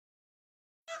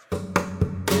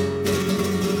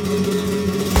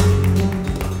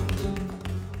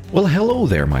Well, hello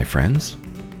there, my friends,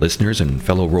 listeners and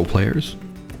fellow roleplayers.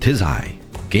 'Tis I,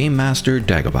 Game Master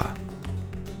Dagobah.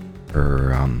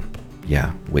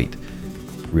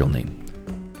 Real name.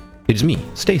 It is me,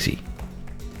 Stacy.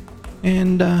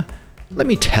 And, let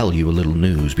me tell you a little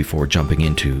news before jumping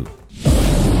into...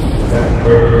 That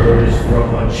burns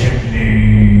from a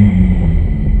chimney.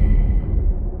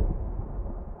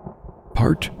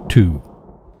 Part 2.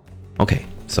 Okay,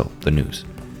 so, the news.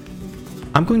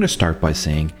 I'm going to start by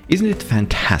saying, isn't it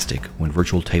fantastic when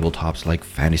virtual tabletops like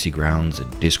Fantasy Grounds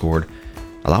and Discord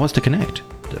allow us to connect,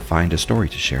 to find a story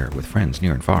to share with friends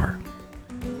near and far?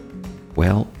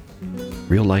 Well,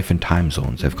 real life and time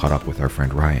zones have caught up with our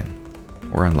friend Ryan,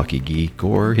 or Unlucky Geek,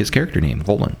 or his character name,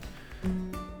 Volan.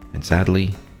 And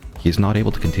sadly, he is not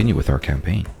able to continue with our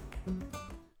campaign.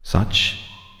 Such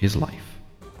is life.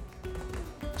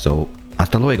 So,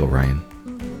 hasta luego, Ryan.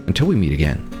 Until we meet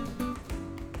again.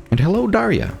 And hello,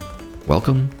 Daria.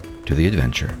 Welcome to the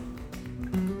adventure.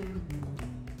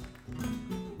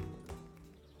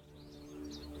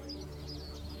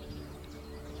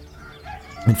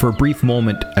 And for a brief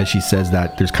moment, as she says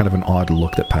that, there's kind of an odd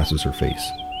look that passes her face.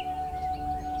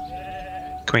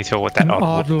 Can we tell what that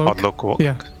odd look was?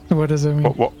 Yeah. What does it mean?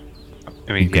 What?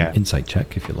 I mean, You can insight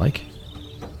check if you like.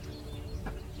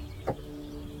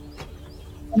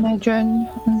 Can I join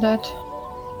on that?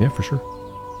 Yeah, for sure.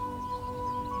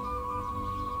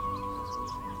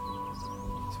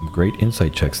 Some great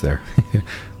insight checks there.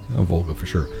 Volga, for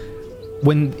sure.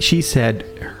 When she said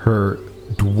her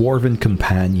dwarven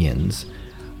companions,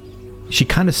 she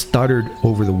kind of stuttered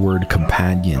over the word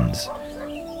companions,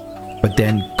 but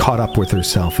then caught up with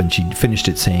herself and she finished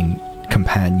it saying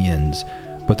companions.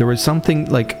 But there was something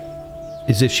like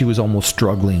as if she was almost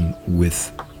struggling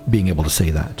with being able to say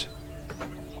that.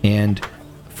 And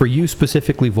for you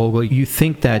specifically, Volga, you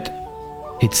think that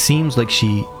it seems like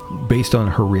she, based on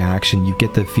her reaction, you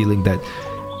get the feeling that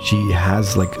she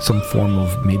has like some form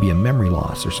of maybe a memory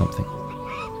loss or something.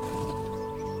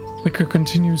 Liquor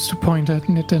continues to point at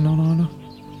Nit and Onana.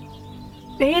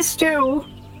 These two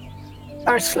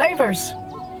are slavers.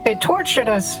 They tortured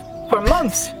us for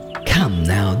months. Come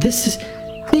now,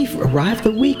 they've arrived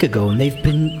a week ago and they've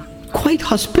been quite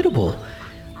hospitable.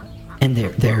 And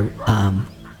their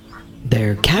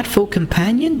catfolk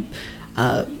companion,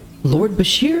 Lord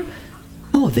Bashir,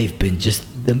 they've been just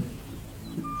the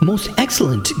most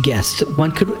excellent guests that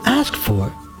one could ask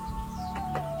for.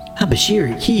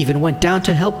 Bashir, he even went down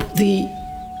to help the...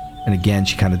 And again,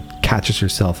 she kind of catches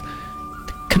herself.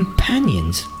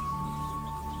 Companions.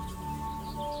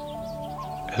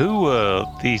 Who are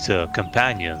these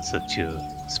companions that you're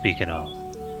speaking of?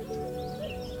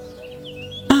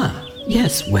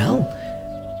 Yes, well,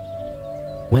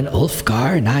 when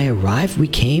Ulfgar and I arrived, we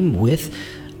came with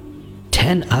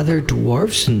 10 other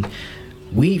dwarves, and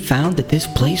we found that this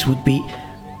place would be...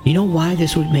 You know why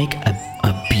this would make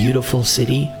a beautiful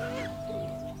city?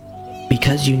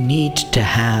 Because you need to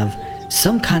have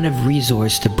some kind of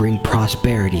resource to bring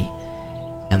prosperity.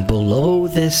 And below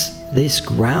this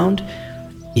ground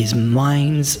is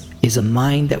a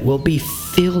mine that will be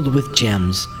filled with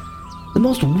gems. The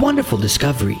most wonderful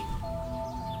discovery.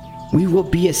 We will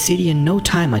be a city in no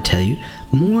time, I tell you.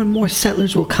 More and more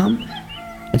settlers will come.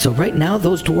 And so right now,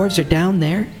 those dwarves are down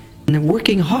there, and they're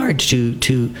working hard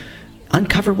to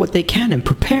uncover what they can and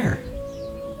prepare.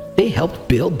 They helped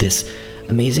build this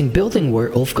amazing building where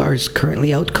Ulfgar is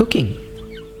currently out cooking.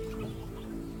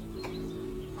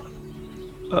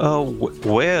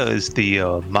 Where is the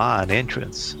mine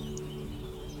entrance?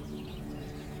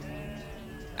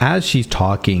 As she's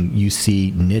talking, you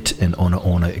see Nit and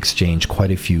Ona exchange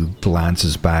quite a few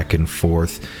glances back and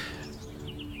forth.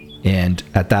 And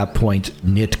at that point,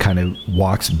 Nit kind of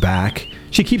walks back.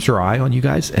 She keeps her eye on you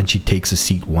guys, and she takes a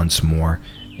seat once more.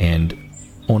 And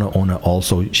Ona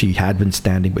also, she had been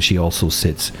standing, but she also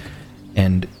sits.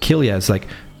 And Killia is like,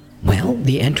 well,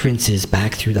 the entrance is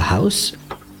back through the house.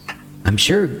 I'm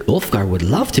sure Ulfgar would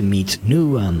love to meet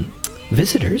new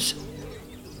visitors.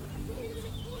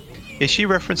 Is she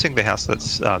referencing the house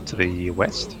that's to the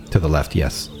west? To the left,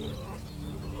 yes.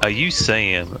 Are you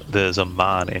saying there's a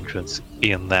mine entrance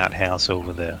in that house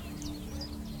over there?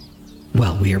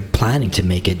 Well, we are planning to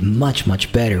make it much,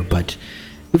 much better, but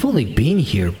we've only been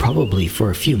here probably for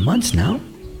a few months now.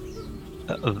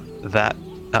 I'm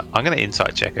going to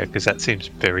insight check her, because that seems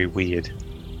very weird.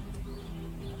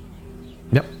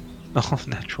 Yep. Oh,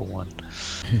 natural one.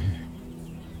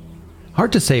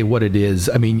 Hard to say what it is.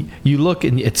 I mean, you look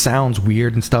and it sounds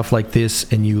weird and stuff like this,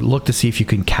 and you look to see if you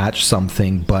can catch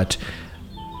something, but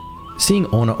seeing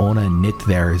Ona and Nit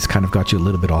there has kind of got you a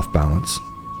little bit off balance.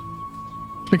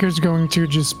 Flicker's going to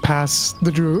just pass the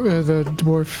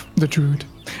dwarf,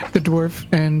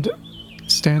 and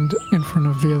stand in front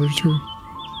of the other two.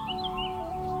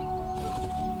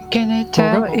 Can I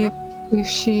tell Okay. if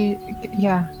she,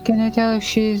 can I tell if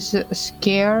she's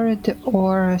scared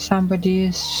or somebody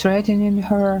is threatening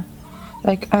her?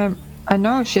 Like, I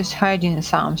know she's hiding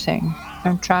something.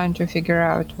 I'm trying to figure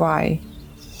out why.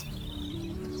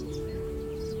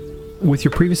 With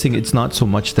your previous thing, it's not so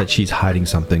much that she's hiding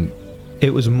something.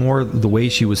 It was more the way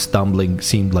she was stumbling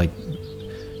seemed like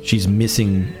she's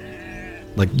missing,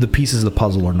 like the pieces of the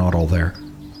puzzle are not all there.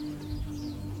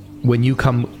 When you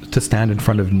come to stand in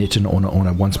front of Nit and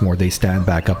Ona once more, they stand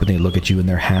back up and they look at you and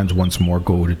their hands once more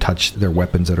go to touch their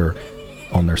weapons that are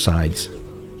on their sides.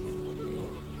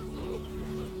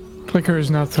 Flicker is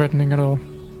not threatening at all.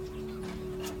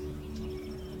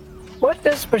 What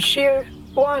does Bashir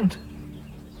want?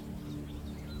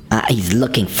 He's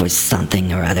looking for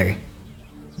something or other.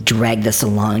 Dragged us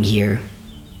along here.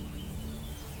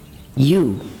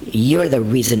 You're the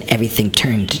reason everything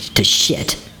turned to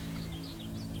shit.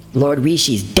 Lord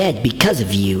Rishi's dead because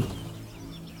of you.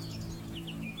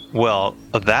 Well,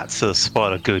 that's a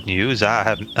spot of good news.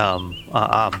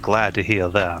 I'm glad to hear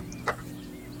that.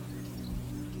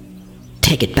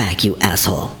 Take it back, you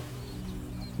asshole.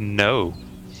 No.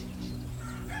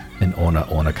 And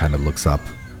Ona kind of looks up.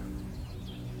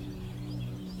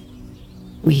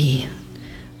 We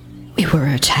were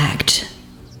attacked.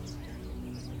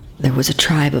 There was a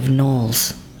tribe of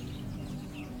gnolls.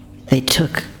 They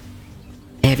took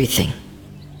everything.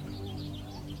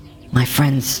 My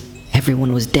friends,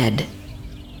 everyone was dead.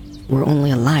 We're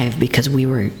only alive because we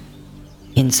were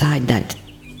inside that,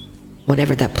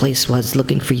 whatever that place was,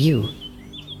 looking for you.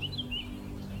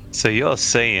 So you're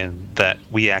saying that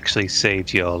we actually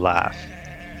saved your life,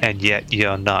 and yet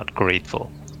you're not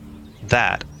grateful.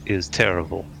 That is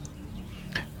terrible.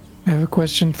 I have a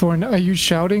question, Thorn. Are you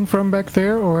shouting from back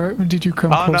there, or did you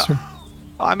come Oh, no. closer?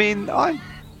 I mean, I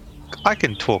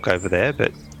can talk over there,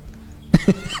 but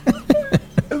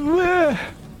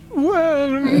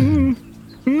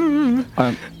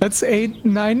That's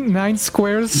nine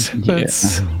squares.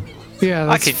 That's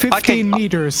that's I 15 can-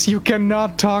 meters. You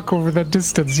cannot talk over that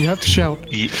distance. You have to shout.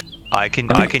 I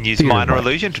can use minor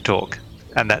illusion to talk,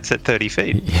 and that's at 30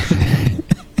 feet.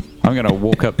 I'm going to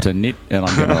walk up to Nit and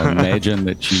I'm going to imagine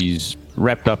that she's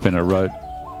wrapped up in a rope,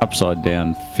 upside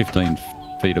down, 15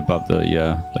 feet above the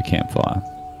campfire.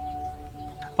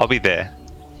 I'll be there.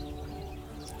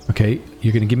 Okay,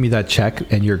 you're going to give me that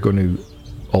check and you're going to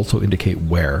also indicate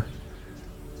where.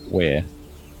 Where?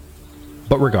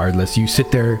 But regardless, you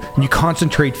sit there and you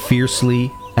concentrate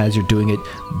fiercely as you're doing it.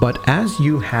 But as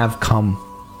you have come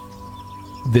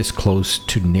this close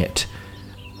to Nit,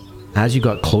 as you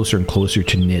got closer and closer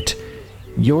to Nit,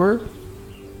 your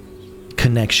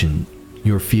connection,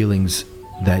 your feelings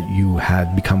that you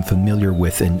had become familiar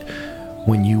with, and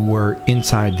when you were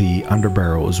inside the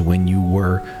underbarrows, when you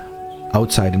were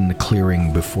outside in the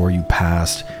clearing before you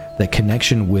passed, that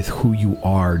connection with who you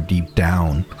are deep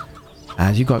down,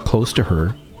 as you got close to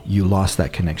her, you lost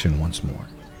that connection once more.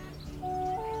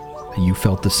 You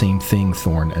felt the same thing,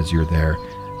 Thorn, as you're there.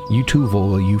 You too,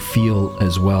 Vola, you feel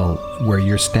as well, where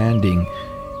you're standing,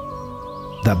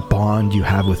 that bond you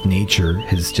have with nature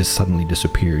has just suddenly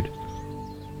disappeared.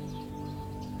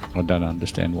 I don't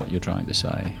understand what you're trying to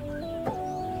say.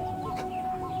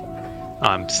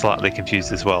 I'm slightly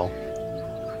confused as well.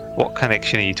 What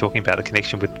connection are you talking about? A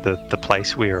connection with the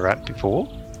place we were at before?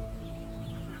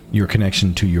 Your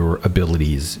connection to your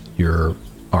abilities, your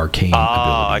arcane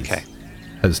abilities, okay.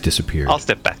 has disappeared. I'll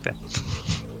step back then.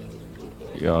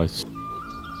 Yeah, I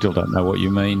still don't know what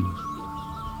you mean.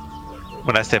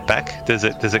 When I step back, does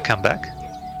it come back?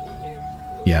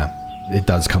 Yeah, it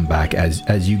does come back.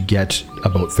 As you get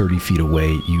about 30 feet away,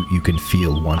 you can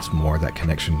feel once more that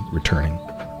connection returning.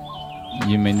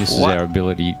 You mean this is What? our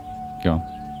ability? Go on.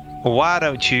 Why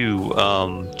don't you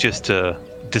just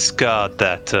discard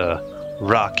that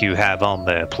rock you have on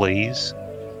there, please?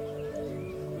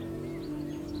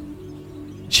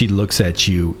 She looks at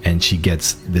you and she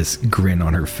gets this grin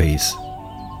on her face.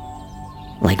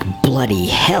 Like bloody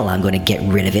hell, I'm gonna get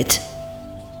rid of it.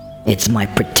 It's my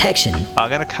protection. I'm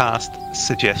going to cast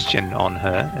suggestion on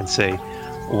her and say,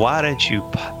 why don't you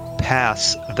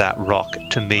pass that rock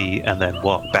to me and then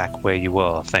walk back where you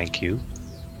were? Thank you.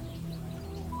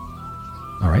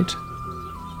 All right.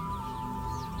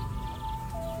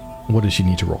 What does she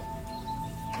need to roll?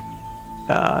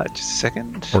 Just a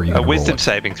second. Or you A can roll wisdom it.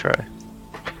 saving throw.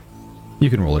 You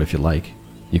can roll it if you like.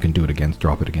 You can do it against,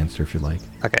 drop it against her if you like.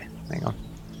 Okay, hang on.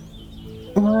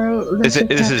 Well, Is that's it?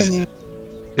 what's happening.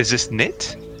 Is this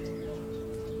Nit?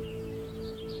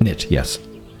 Knit, yes.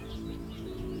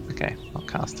 Okay, I'll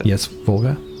cast it. Yes,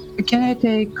 Volga? Can I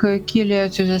take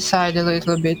Kilia to the side a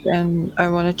little bit, and I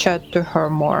want to chat to her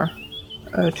more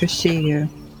to see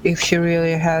if she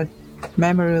really had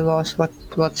memory loss,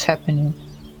 what's happening.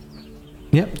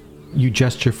 Yep. You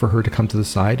gesture for her to come to the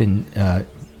side, and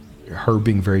her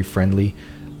being very friendly,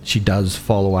 she does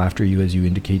follow after you as you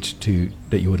indicate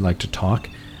that you would like to talk.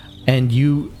 And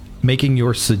you making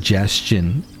your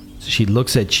suggestion, she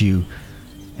looks at you,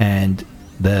 and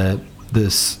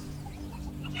this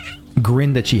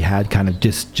grin that she had kind of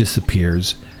just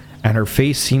disappears, and her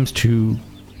face seems to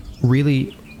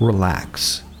really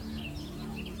relax.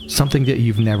 Something that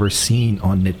you've never seen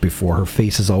on Knit before. Her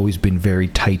face has always been very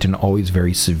tight and always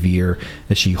very severe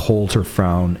as she holds her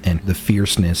frown and the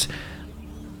fierceness,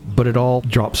 but it all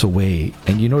drops away,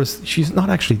 and you notice she's not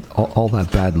actually all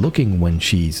that bad looking when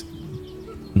she's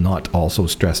not also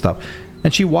stressed up.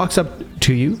 And she walks up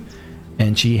to you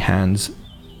and she hands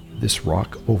this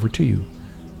rock over to you.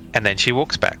 And then she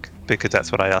walks back, because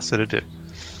that's what I asked her to do.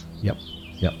 Yep.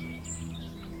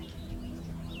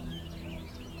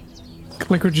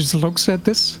 Clicker just looks at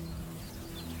this.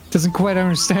 Doesn't quite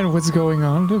understand what's going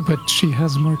on, but she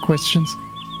has more questions.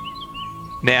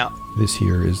 Now, This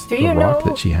here is Do the you rock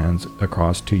know- that she hands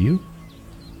across to you.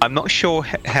 I'm not sure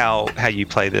how you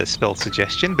play the spell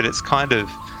suggestion, but it's kind of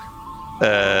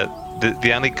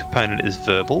the only component is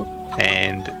verbal,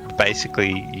 and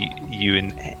basically you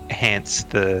enhance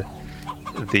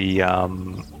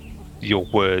your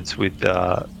words with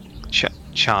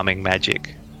charming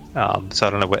magic. So I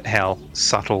don't know how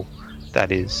subtle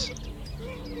that is.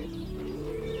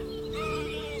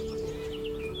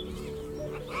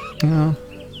 Yeah.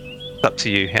 It's up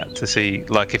to you how to see,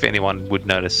 like, if anyone would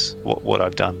notice what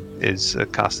I've done is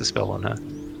cast a spell on her.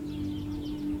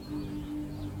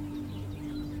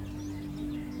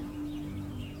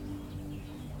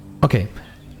 Okay.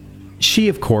 She,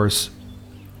 of course,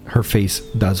 her face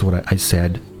does what I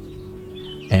said,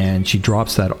 and she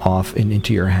drops that off and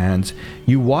into your hands.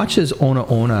 You watch as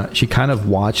Ona, she kind of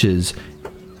watches,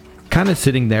 kind of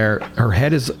sitting there. Her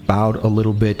head is bowed a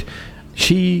little bit.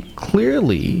 She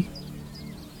clearly...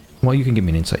 Well, you can give me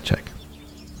an insight check.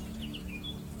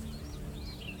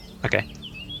 Okay.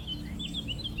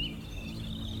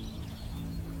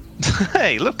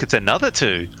 Hey, look, it's another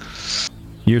 2.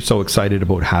 You're so excited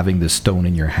about having this stone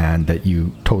in your hand that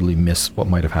you totally miss what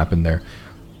might have happened there.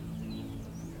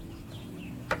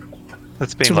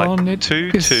 That's been So like on it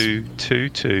 2, is- 2, 2,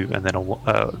 2, and then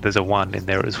there's a 1 in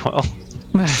there as well.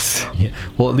 Nice. Yeah.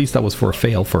 Well, at least that was for a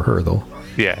fail for her, though.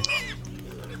 Yeah.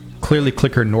 Clearly,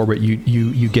 Clicker and Norbert,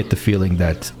 you get the feeling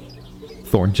that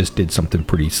Thorn just did something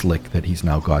pretty slick, that he's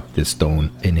now got this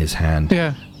stone in his hand.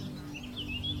 Yeah.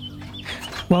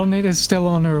 While Nate is still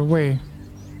on her way,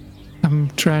 I'm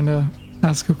trying to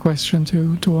ask a question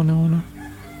to Ona.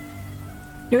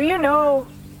 Do you know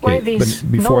where Okay, these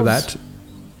but before gnolls- that,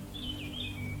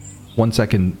 1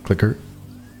 second, Clicker.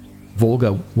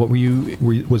 Volga, what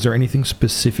was there anything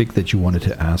specific that you wanted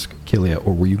to ask Kilia,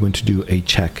 or were you going to do a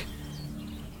check?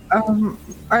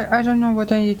 I don't know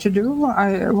what I need to do.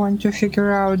 I want to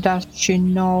figure out, does she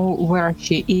know where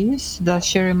she is? Does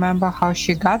she remember how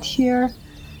she got here?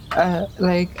 I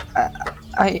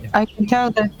can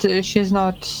tell that she's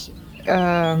not,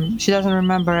 she doesn't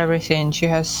remember everything. She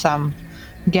has some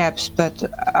gaps, but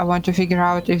I want to figure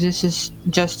out if this is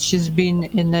just she's been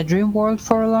in a dream world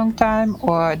for a long time,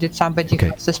 or did somebody Okay.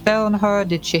 cast a spell on her?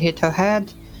 Did she hit her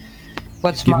head?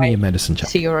 What's Give my me a medicine check.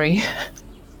 theory?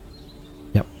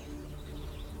 Yep.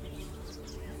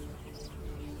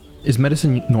 Is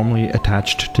medicine normally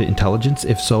attached to intelligence?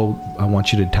 If so, I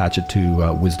want you to attach it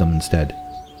to wisdom instead.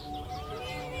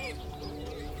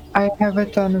 I have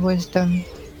it on wisdom.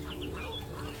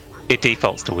 It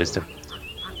defaults to wisdom.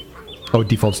 Oh, it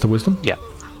defaults to wisdom? Yeah.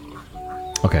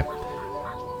 Okay.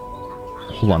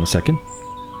 Hold on a second.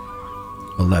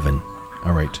 11.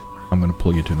 All right. I'm going to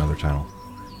pull you to another channel.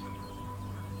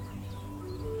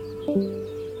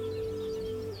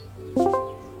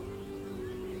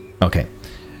 Okay.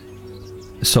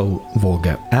 So,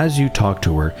 Volga, as you talk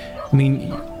to her, I mean,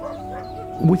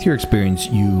 with your experience,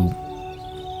 you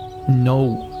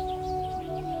know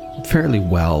fairly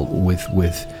well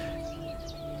with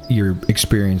your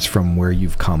experience from where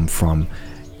you've come from.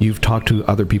 You've talked to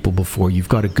other people before. You've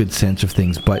got a good sense of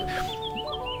things, but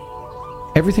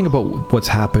everything about what's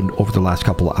happened over the last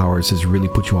couple of hours has really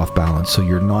put you off balance. So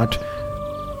you're not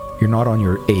on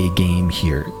your A game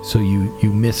here. So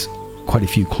you miss quite a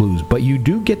few clues, but you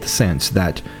do get the sense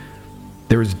that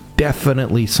there is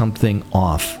definitely something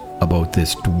off about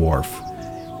this dwarf.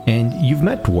 And you've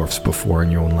met dwarfs before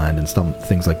in your own land and some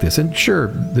things like this. And sure,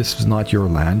 this is not your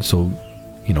land, so,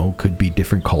 you know, could be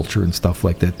different culture and stuff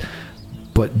like that.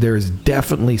 But there's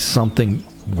definitely something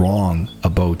wrong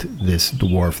about this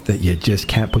dwarf that you just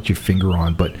can't put your finger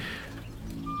on. But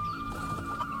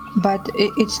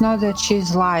it's not that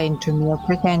she's lying to me or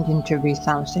pretending to be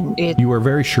something. you are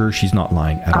very sure she's not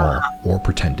lying at all or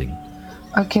pretending.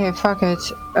 Okay, fuck it.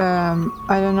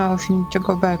 I don't know if you need to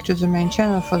go back to the main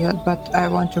channel for that, but I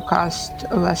want to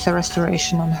cast Lesser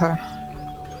Restoration on her.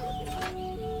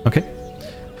 Okay.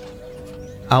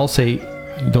 I'll say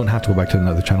you don't have to go back to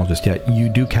another channel just yet. You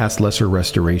do cast Lesser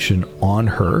Restoration on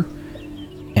her,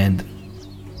 and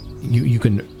you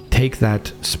can take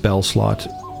that spell slot.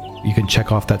 You can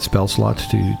check off that spell slot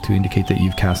to indicate that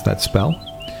you've cast that spell.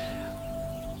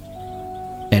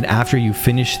 And after you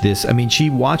finish this, I mean, she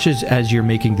watches as you're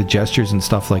making the gestures and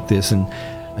stuff like this, and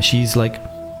she's like,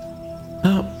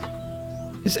 "Oh,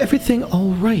 is everything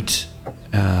all right,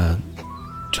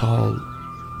 Tall?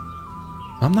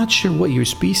 I'm not sure what your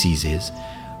species is.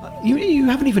 You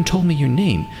haven't even told me your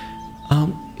name.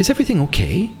 Is everything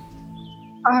okay?"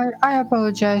 I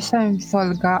apologize, I'm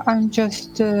Volga. I'm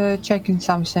just checking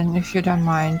something, if you don't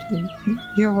mind.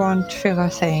 You won't feel a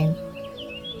thing.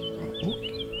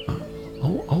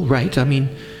 Oh, all right. I mean,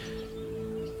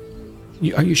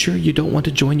 are you sure you don't want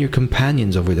to join your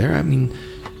companions over there? I mean,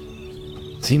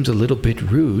 seems a little bit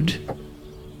rude.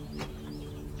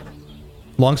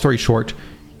 Long story short,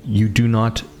 you do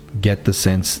not get the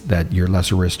sense that your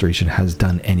Lesser Restoration has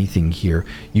done anything here.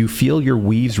 You feel your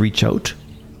weaves reach out.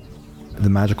 The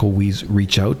magical weaves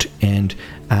reach out, and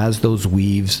as those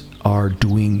weaves are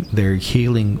doing their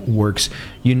healing works,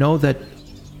 you know that...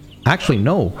 Actually,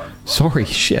 no. Sorry,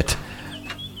 shit.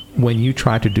 When you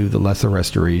try to do the Lesser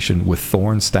Restoration with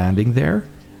Thorn standing there,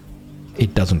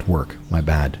 it doesn't work. My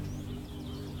bad.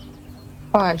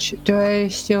 Watch, do I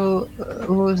still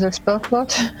lose a spell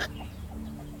slot?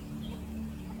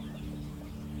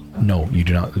 No, you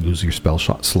do not lose your spell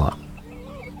slot.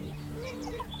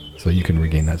 So you can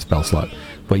regain that spell slot.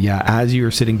 But yeah, as you're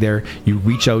sitting there, you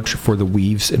reach out for the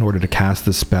weaves in order to cast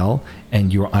the spell,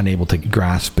 and you're unable to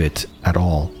grasp it at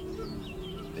all.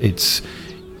 It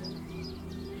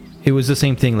was the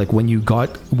same thing, like when you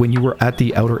were at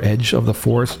the outer edge of the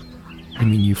forest, I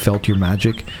mean, you felt your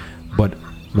magic, but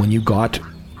when you got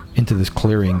into this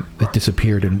clearing, it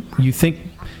disappeared, and you think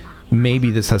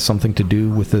maybe this has something to do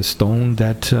with the stone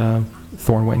that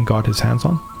Thorn went and got his hands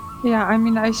on? Yeah, I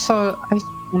mean, I saw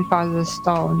the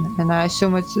stone, and I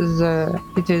assume it is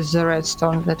the red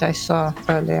stone that I saw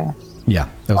earlier. Yeah,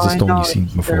 that was the stone you've seen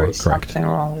before, there is correct. Something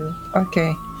wrong with it.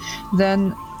 Okay,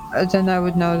 then I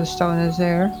would know the stone is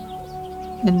there,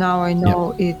 and now I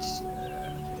know it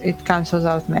cancels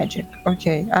out magic.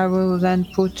 Okay, I will then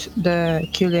put the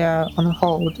Kylia on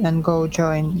hold and go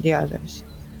join the others.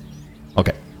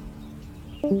 Okay.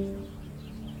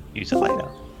 Use it later.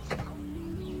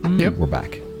 Yep. We're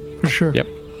back. For sure. Yep.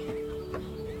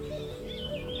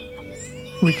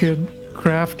 We could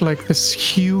craft like this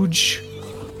huge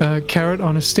carrot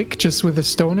on a stick just with a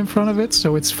stone in front of it,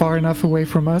 so it's far enough away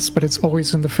from us, but it's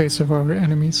always in the face of our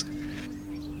enemies.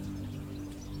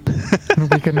 And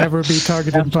we can never be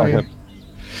targeted by it.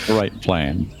 Great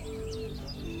plan.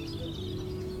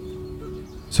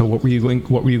 So what were you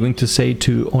going to say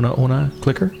to Ona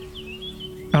Clicker?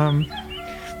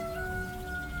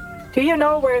 Do you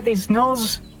know where these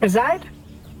gnolls reside?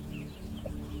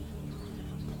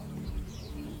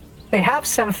 They have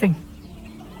something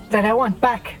that I want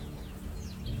back.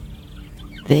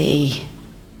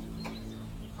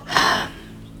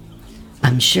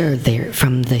 I'm sure they're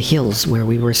from the hills where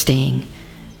we were staying.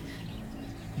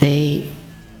 It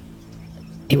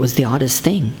was the oddest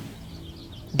thing.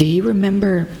 Do you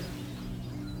remember?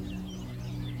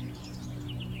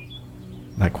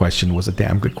 That question was a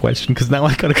damn good question, because now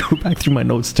I gotta go back through my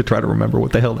notes to try to remember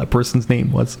what the hell that person's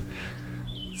name was.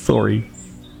 Sorry.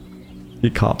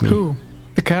 You caught me. Who?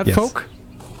 The cat Yes. folk?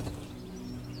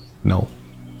 No.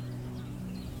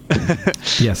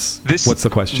 Yes. What's the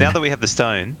question? Now that we have the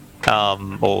stone,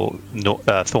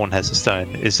 Thorn has the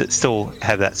stone, is it still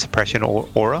have that suppression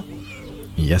aura?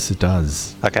 Yes, it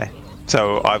does. Okay,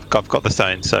 so I've got the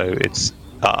stone, so it's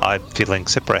I'm feeling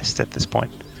suppressed at this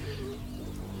point.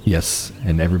 Yes,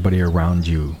 and everybody around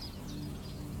you.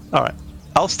 All right,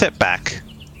 I'll step back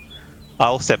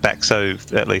so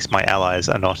at least my allies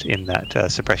are not in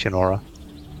that suppression aura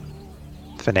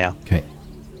for now. Okay.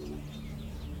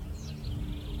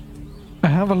 I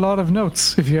have a lot of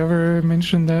notes, if you ever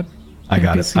mention that. I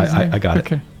got it. NPC's name. I got it.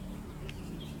 Okay.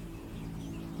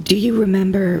 Do you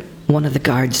remember one of the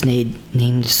guards named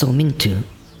Somintu?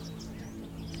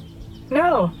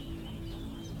 No,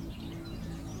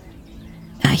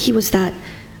 Yeah, he was that.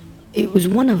 It was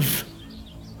one of.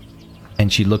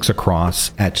 And she looks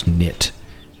across at Knit.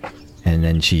 And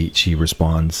then she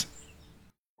responds,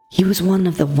 He was one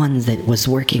of the ones that was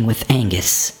working with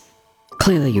Angus.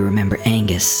 Clearly you remember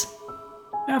Angus.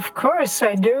 Of course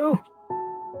I do.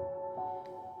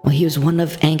 Well, he was one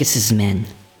of Angus's men.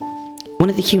 One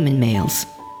of the human males.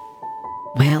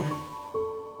 Well,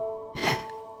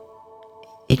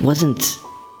 it wasn't...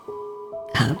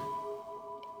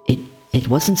 It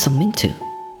wasn't Somintu.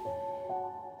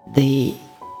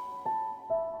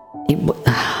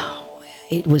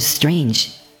 It was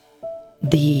strange.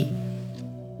 The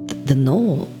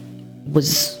knoll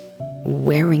was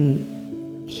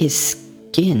wearing his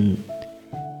skin.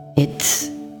 It's...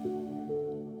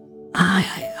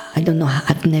 I don't know how,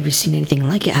 I've never seen anything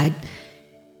like it.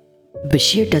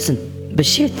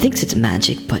 Bashir thinks it's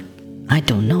magic, but I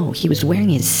don't know. He was wearing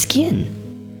his skin.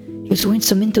 He was wearing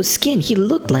Somintu's skin. He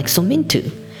looked like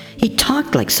Somintu. He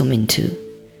talked like Somintu.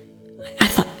 I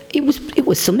thought it was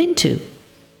Somintu.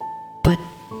 But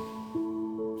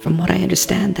from what I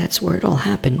understand, that's where it all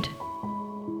happened.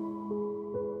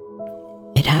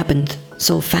 It happened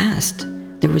so fast.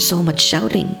 There was so much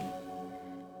shouting.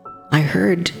 I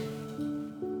heard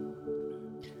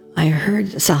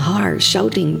Sahar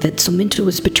shouting that Somintu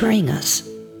was betraying us.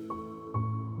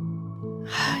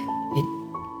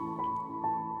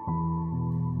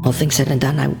 All things said and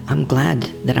done, I'm glad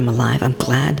that I'm alive. I'm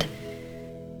glad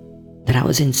that I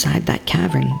was inside that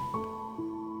cavern.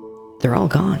 They're all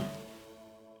gone.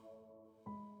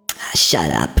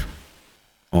 Shut up.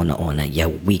 Ona, you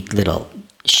weak little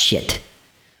shit.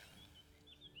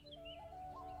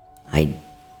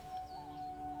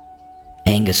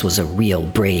 Angus was a real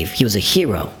brave. He was a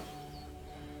hero.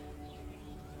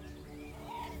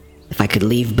 If I could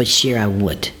leave Bashir, I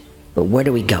would. But where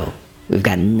do we go? We've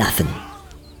got nothing.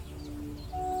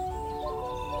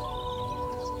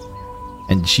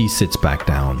 and she sits back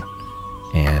down,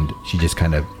 and she just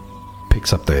kind of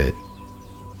picks up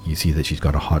you see that she's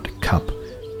got a hot cup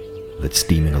that's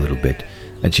steaming a little bit,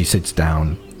 and she sits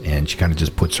down and she kind of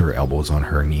just puts her elbows on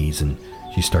her knees and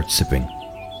she starts sipping.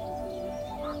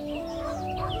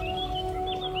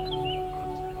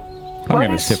 I'm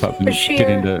going to step up and get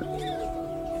into...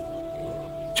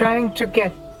 Trying to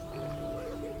get...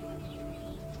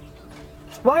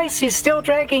 Why is he still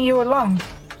dragging you along?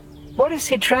 What is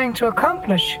he trying to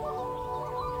accomplish?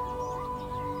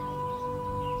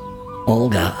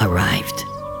 Olga arrived.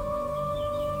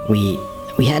 We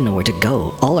had nowhere to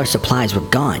go. All our supplies were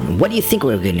gone. What do you think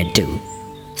we were gonna do?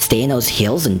 Stay in those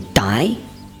hills and die?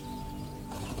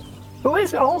 Who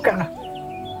is Olga?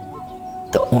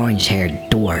 The orange-haired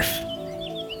dwarf.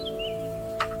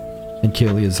 And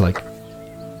Kaylee like,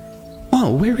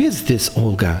 "Oh, where is this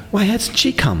Olga? Why hasn't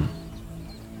she come?"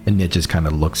 And Ned just kind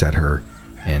of looks at her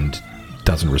and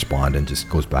doesn't respond and just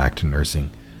goes back to nursing.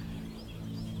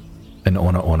 And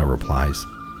Ona replies,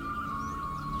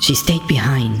 She stayed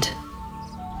behind.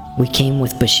 We came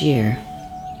with Bashir.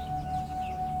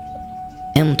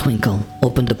 Twinkle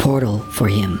opened the portal for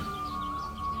him.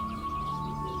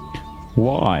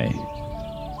 Why?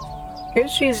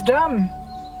 Because she's dumb.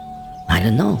 I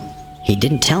don't know. He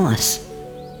didn't tell us.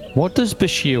 What does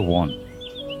Bashir want?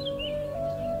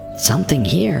 Something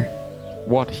here.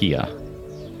 What here?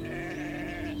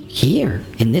 Here,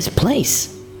 in this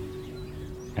place.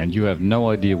 And you have no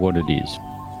idea what it is.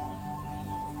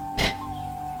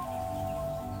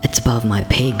 It's above my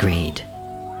pay grade,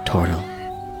 Tortle.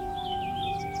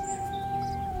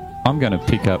 I'm going to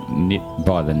pick up Nit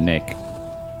by the neck.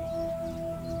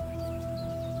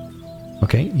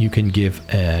 "Okay, you can give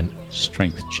an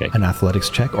Strength check. athletics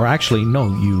check, or actually, no,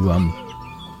 you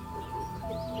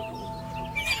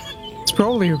It's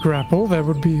probably a grapple. That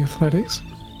would be athletics.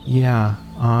 yeah,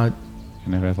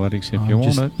 Can have athletics if you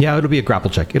want it. yeah, it'll be a grapple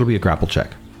check. It'll be a grapple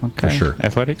check Okay. for sure.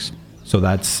 Athletics? So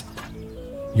that's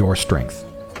your strength.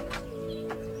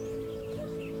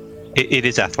 It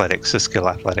is athletics, a skill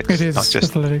athletics. It is not just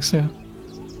athletics, yeah.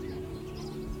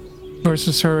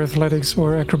 Versus her athletics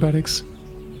or acrobatics.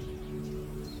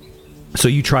 So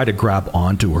you try to grab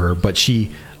onto her, but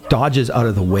she dodges out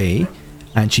of the way,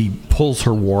 and she pulls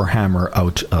her warhammer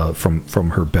out from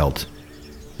her belt,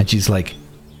 and she's like,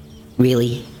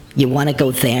 Really? You want to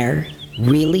go there?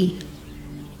 Really?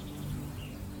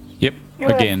 Yep. You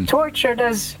Again. have tortured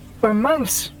us for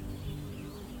months.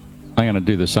 I'm going to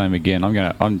do the same again.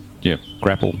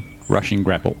 Grapple. Rushing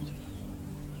grapple.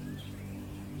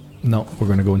 "No, we're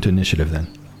going to go into initiative then."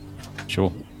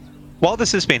 Sure. while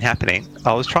this has been happening,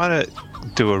 I was trying to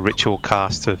do a ritual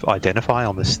cast of Identify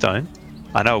on the stone.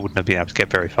 I know I wouldn't have been able to get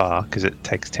very far because it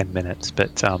takes 10 minutes,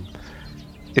 but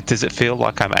does it feel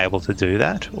like I'm able to do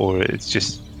that, or it's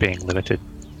just being limited?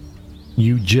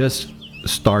 You just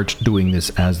start doing this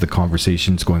as the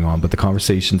conversation's going on, but the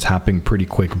conversation's happening pretty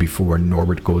quick before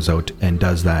Norbert goes out and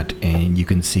does that, and you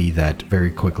can see that very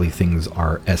quickly things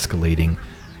are escalating.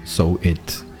 So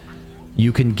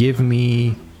you can give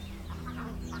me...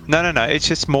 No. It's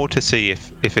just more to see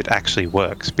if it actually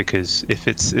works, because if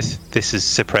this is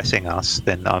suppressing us,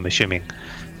 then I'm assuming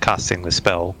casting the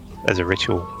spell as a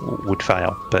ritual would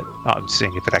fail. But I'm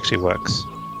seeing if it actually works.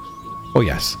 Oh,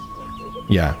 yes.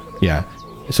 Yeah.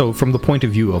 So from the point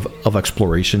of view of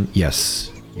exploration,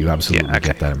 yes, you absolutely Yeah, okay.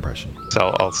 get that impression.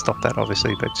 So I'll stop that,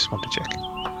 obviously, but just want to check.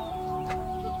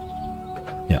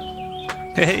 Yeah.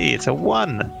 Hey, it's a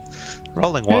 1.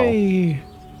 Rolling well. Hey,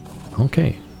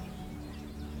 Okay.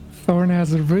 Thorn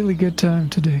has a really good time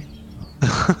today.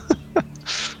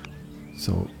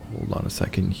 So hold on a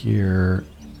second here.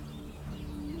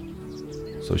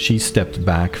 So she stepped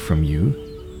back from you.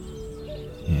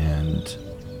 And...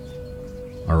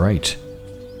 all right.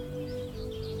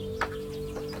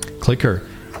 Clicker,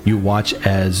 you watch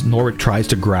as Norbert tries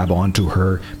to grab onto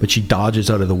her, but she dodges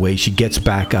out of the way. She gets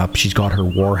back up. She's got her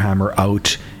warhammer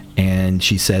out, and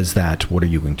she says that, what are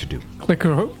you going to do?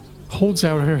 Clicker holds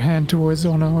out her hand towards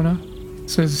Ona,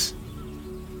 says,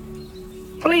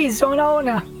 Please,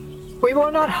 Ona, we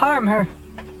will not harm her.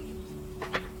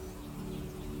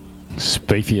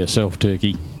 Speak for yourself,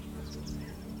 Turkey.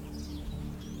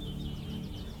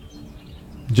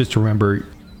 Just remember,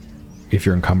 if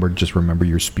you're encumbered, just remember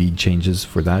your speed changes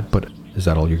for that. But is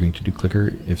that all you're going to do,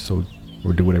 Clicker? If so,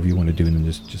 or do whatever you want to do and then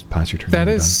just pass your turn. that when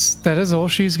you're is all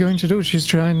she's going to do. She's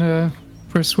trying to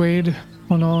persuade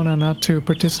Ona not to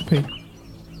participate.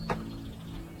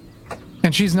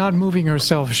 And she's not moving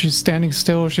herself. She's standing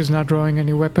still. She's not drawing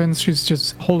any weapons. She's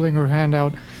just holding her hand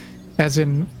out, as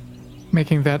in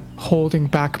making that holding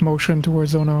back motion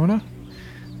towards Ona,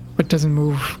 but doesn't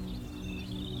move.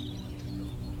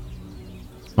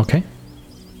 done. Okay.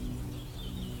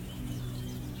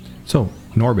 So,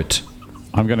 Norbert.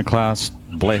 I'm going to cast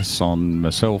Bless on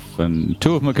myself and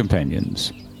 2 of my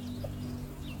companions.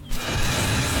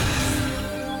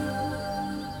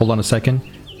 Hold on a second.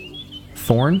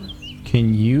 Thorn,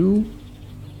 can you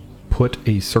put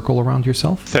a circle around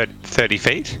yourself? 30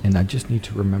 feet? And I just need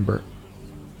to remember.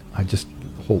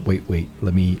 Wait.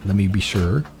 Let me be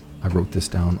sure. I wrote this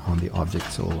down on the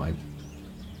object, so I...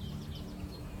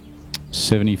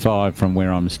 75 from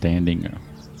where I'm standing.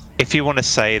 If you want to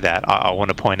say that, I want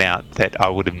to point out that I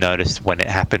would have noticed when it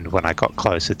happened when I got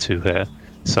closer to her.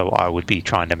 So I would be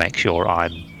trying to make sure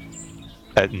I'm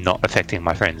not affecting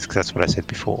my friends, because that's what I said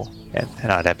before.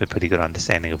 And I'd have a pretty good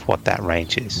understanding of what that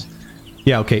range is.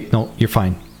 Yeah, okay. No, you're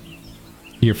fine.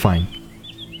 You're fine.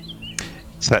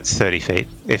 So that's 30 feet.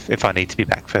 If I need to be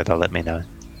back further, let me know.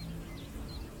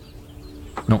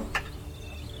 No.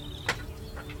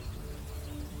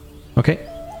 Okay.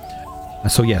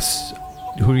 So yes.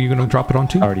 Who are you going to drop it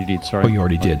onto? I already did, sorry. Oh, you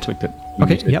already I did. Clicked it. You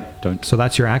Okay, missed it. yep. Don't. So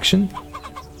that's your action.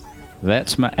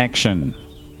 That's my action.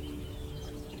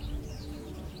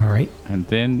 All right. And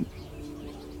then...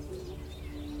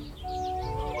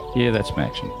 yeah, that's my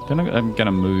action. Then I'm going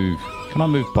to move... can I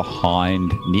move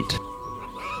behind Knit?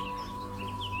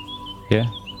 Yeah,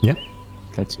 Yep.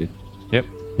 that's it. Yep.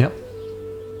 Yep.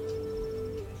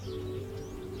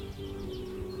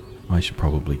 I should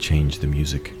probably change the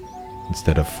music.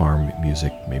 Instead of farm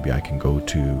music, maybe I can go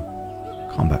to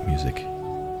combat music.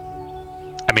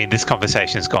 I mean, this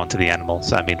conversation's gone to the animals.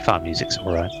 So I mean, farm music's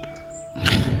all right.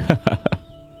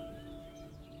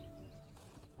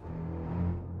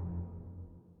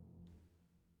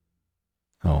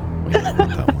 Oh, wait, not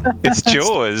that one. It's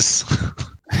Jaws.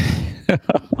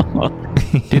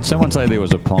 Did someone say there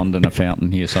was a pond and a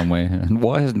fountain here somewhere? And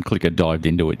why hasn't Clicker dived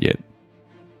into it yet?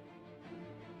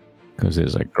 Because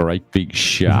there's a great big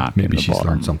shark in Maybe the she's bottom.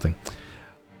 learned something.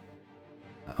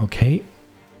 Okay.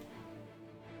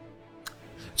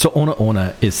 So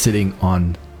Ona is sitting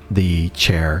on the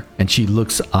chair, and she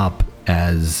looks up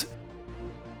as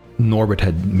Norbert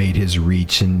had made his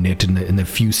reach and Knit in the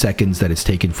few seconds that it's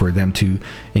taken for them to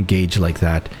engage like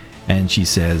that. And she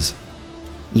says,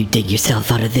 You dig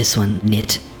yourself out of this one,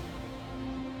 Knit.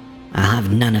 I'll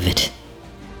have none of it.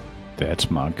 That's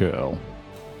my girl.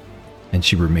 and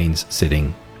she remains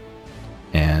sitting,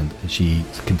 and she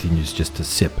continues just to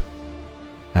sip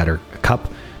at her cup,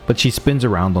 but she spins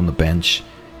around on the bench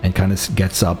and kind of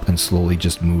gets up and slowly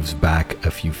just moves back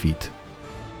a few feet.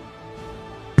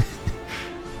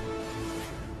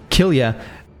 Killia,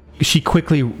 she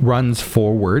quickly runs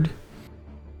forward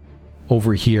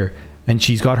over here, and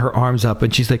she's got her arms up,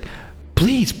 and she's like,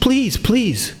 please, please,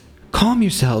 please, calm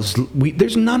yourselves.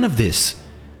 There's none of this.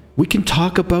 We can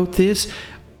talk about this.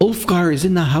 Ulfgar is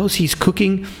in the house. He's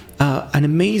cooking an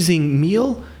amazing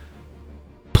meal.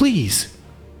 Please,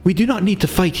 we do not need to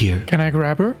fight here. Can I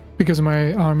grab her? Because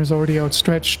my arm is already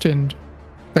outstretched, and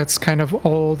that's kind of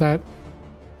all that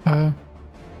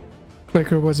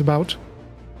Clicker was about.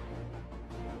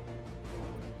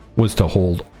 Was to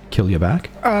hold Killia back?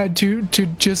 To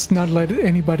just not let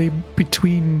anybody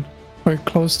between or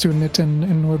close to Nit and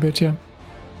Norbit, yeah.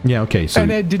 Yeah, okay. So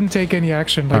And it didn't take any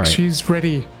action. Like, Alright. she's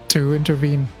ready to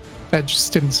intervene. I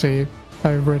just didn't say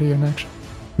I'm ready in action.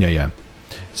 yeah.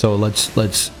 So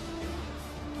let's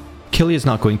Killia's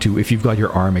not going to, if you've got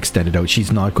your arm extended out,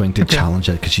 she's not going to challenge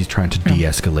that because she's trying to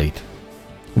de-escalate.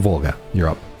 Volga, you're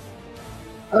up.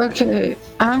 Okay,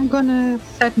 I'm gonna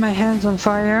set my hands on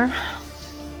fire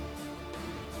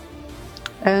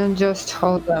and just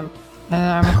hold them. And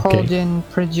I'm Okay. holding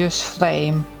produce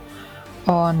flame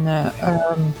on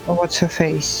what's her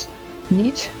face?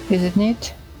 Neat? Is it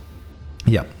Neat?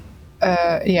 Yeah.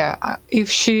 Yeah. If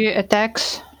she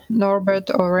attacks Norbert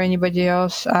or anybody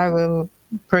else, I will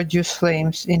produce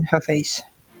flames in her face.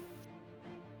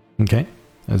 Okay.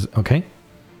 Okay.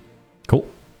 Cool.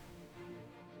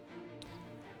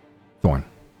 Thorn.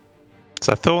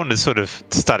 So Thorn is sort of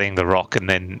studying the rock, and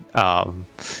then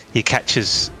he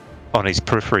catches on his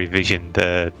periphery vision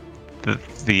the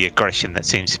aggression that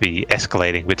seems to be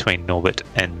escalating between Norbert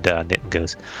and Nit, and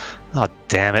goes, "Oh,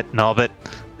 damn it, Norbert!"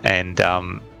 And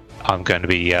I'm going to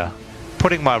be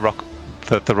putting my rock,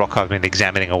 the rock I've been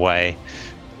examining, away,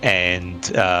 and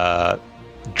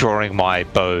drawing my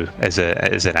bow as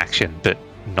an action, but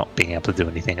not being able to do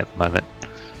anything at the moment.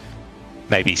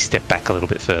 Maybe step back a little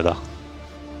bit further.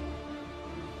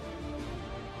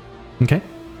 Okay.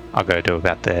 I'll go to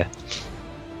about there.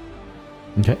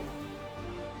 Okay.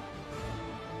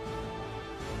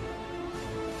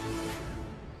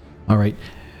 All right.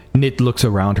 Nit looks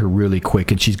around her really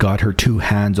quick, and she's got her two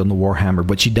hands on the warhammer,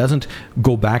 but she doesn't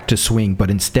go back to swing, but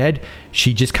instead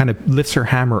she just kind of lifts her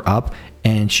hammer up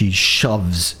and she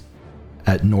shoves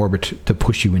at Norbert to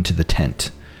push you into the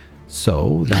tent.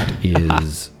 So that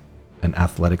is an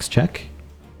athletics check.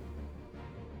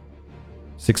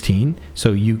 16.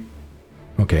 So you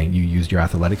used your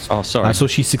athletics. Oh, sorry. So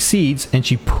she succeeds and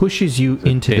she pushes you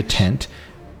into the bitch. tent.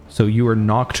 So you are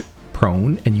knocked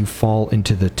prone and you fall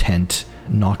into the tent,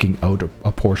 knocking out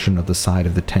a portion of the side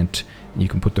of the tent. You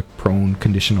can put the prone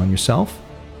condition on yourself.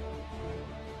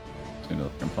 See if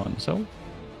I can find myself.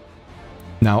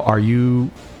 Now, are you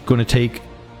going to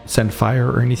send fire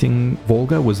or anything,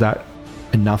 Volga? Was that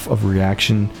enough of a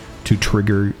reaction to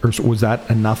trigger, or was that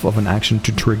enough of an action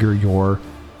to trigger your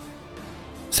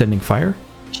sending fire?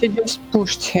 She just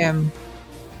pushed him,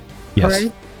 Yes.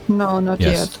 right? No, not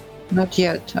Yes. yet. Not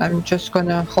yet. I'm just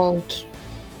gonna hold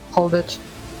it.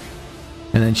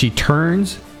 And then she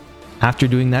turns. After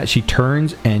doing that, she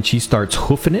turns and she starts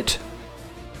hoofing it.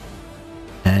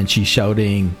 And she's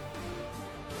shouting,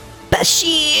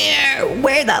 Bashir,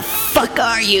 where the fuck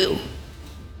are you?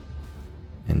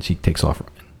 and she takes off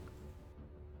running.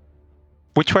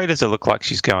 Which way does it look like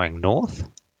she's going? North?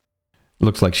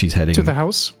 Looks like she's heading To the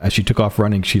house? As she took off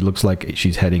running, she looks like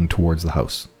she's heading towards the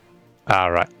house.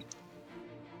 Right.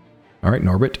 All right,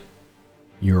 Norbert,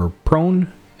 you're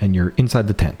prone and you're inside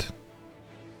the tent.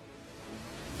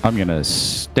 I'm going to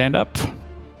stand up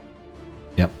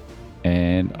Yep.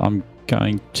 and I'm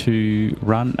going to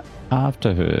run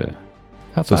after her.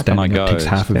 How So far can I standing go? up takes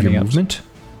half of Standing your up movement.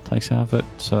 Takes half it,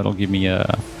 so it'll give me a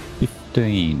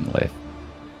 15 left.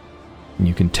 And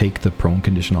you can take the prone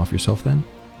condition off yourself then.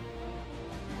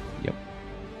 Yep.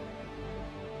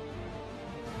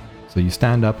 So you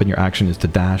stand up and your action is to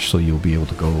dash, so you'll be able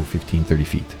to go 15, 30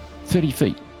 feet. 30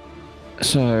 feet.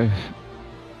 So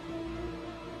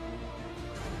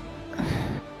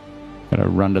gotta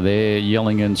run to there,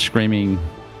 yelling and screaming,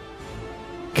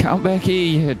 "Come back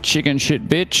here, you chicken shit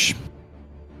bitch!"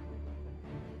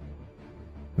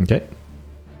 Okay.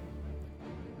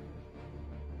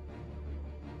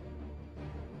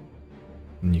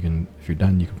 And you can, if you're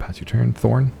done, you can pass your turn.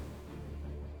 Thorn.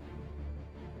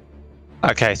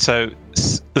 Okay, so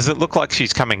does it look like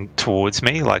she's coming towards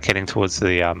me, like heading towards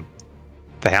the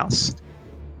house?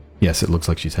 Yes, it looks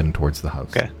like she's heading towards the house.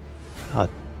 Okay.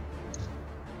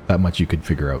 That much you could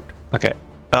figure out. Okay.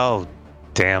 Oh,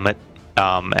 damn it.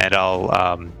 And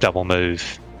I'll double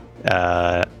move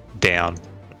down,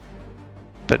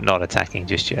 but not attacking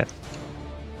just yet.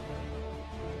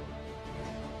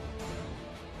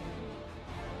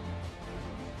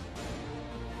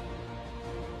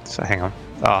 So hang on.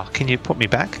 Oh, can you put me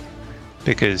back?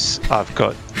 Because I've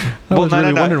got. I was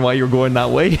really wondering why you were going that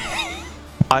way.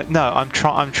 I'm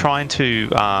trying to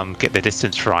get the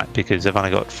distance right because I've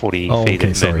only got 40 Oh, feet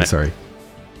okay. of Sorry, movement. sorry.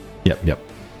 Yep.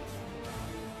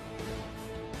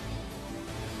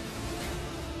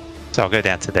 So I'll go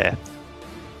down to there.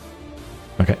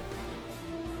 Okay.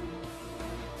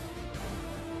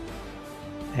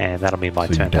 And that'll be my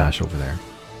So you turn. dash over there.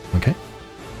 Okay.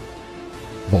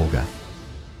 Volga.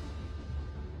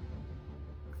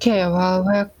 Okay, well,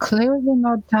 we're clearly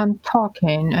not done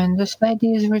talking, and this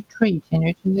lady is retreating,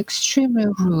 which is extremely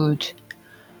rude.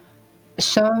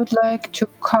 So I would like to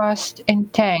cast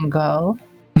Entangle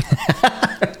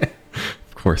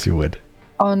Of course you would.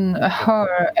 on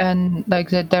her and like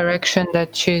the direction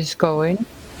that she's going.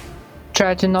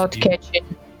 Try to not catch it,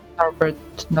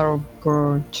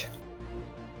 Norbert.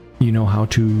 You know how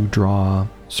to draw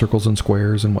circles and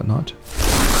squares and whatnot?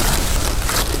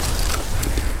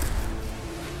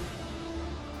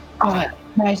 Oh,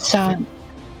 my son.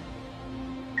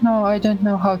 No, I don't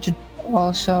know how to.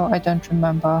 Also, I don't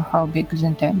remember how big is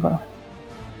Entangle.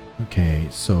 Okay,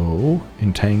 so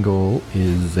Entangle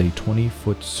is a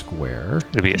 20-foot square.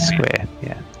 It'll be a square,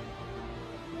 yeah.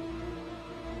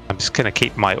 I'm just going to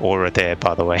keep my aura there,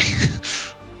 by the way.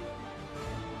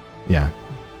 Yeah.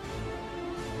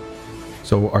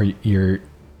 So are you're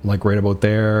like right about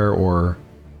there, or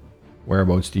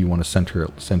whereabouts do you want to center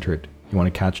it? You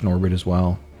want to catch an orbit as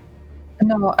well?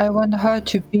 No, I want her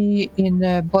to be in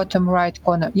the bottom right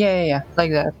corner. Yeah, like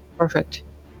that. Perfect.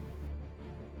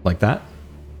 Like that?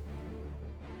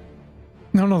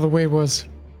 No, the way was.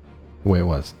 The way it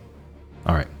was.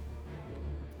 All right.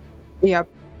 Yep.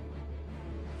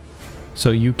 So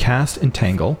you cast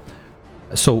Entangle.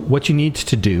 So what you need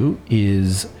to do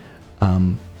is,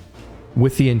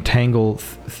 with the Entangle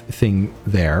thing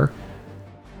there,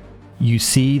 you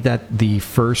see that the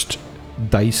first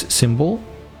dice symbol,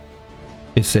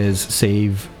 it says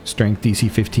save strength DC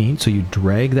 15. So you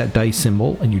drag that dice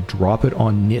symbol and you drop it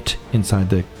on Knit inside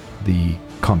the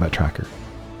combat tracker.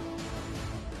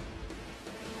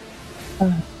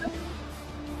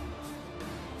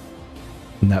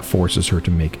 And that forces her to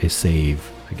make a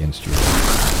save against you.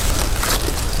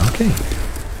 Okay.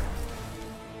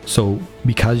 So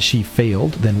because she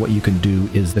failed, then what you can do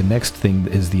is the next thing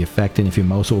is the effect, and if you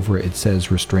mouse over it, it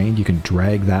says restrained. You can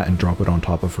drag that and drop it on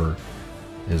top of her.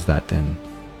 Is that then?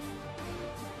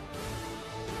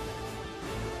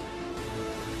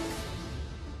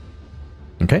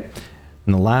 Okay.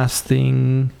 And the last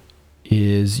thing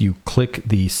is you click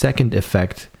the second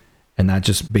effect, and that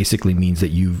just basically means that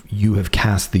you have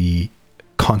cast the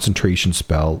concentration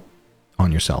spell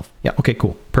on yourself. Yeah, okay,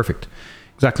 cool. Perfect.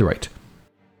 Exactly right.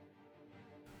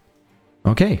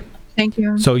 Okay. Thank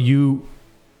you. So you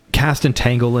cast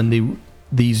Entangle, and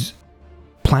these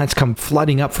plants come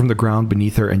flooding up from the ground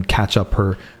beneath her and catch up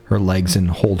her legs and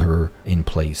hold her in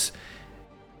place.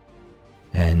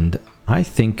 And I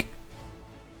think...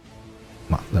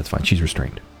 Well, that's fine. She's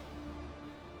restrained.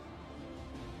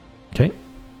 Okay.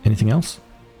 Anything else?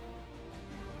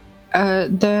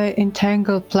 The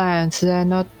entangled plants, they're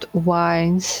not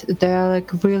vines, they're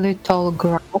like really tall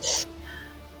grass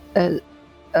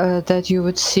that you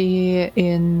would see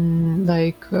in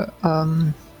like,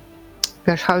 gosh,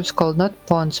 how it's called, not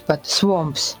ponds, but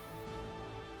swamps.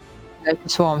 Like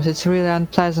swamps, it's really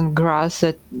unpleasant grass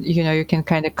that, you know, you can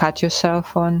kind of cut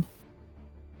yourself on.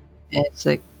 It's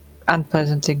like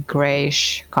unpleasantly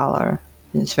grayish color.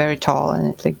 It's very tall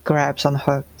and it like grabs on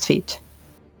her feet.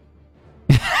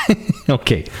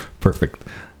 Okay, perfect.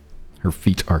 Her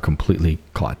feet are completely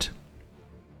caught.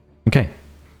 Okay.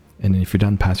 And then if you're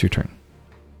done, pass your turn.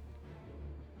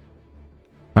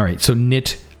 Alright, so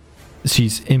Knit,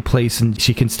 she's in place and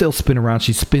she can still spin around.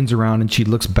 She spins around and she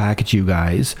looks back at you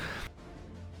guys.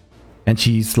 And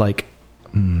she's like,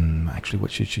 actually,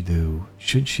 what should she do?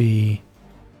 Should she...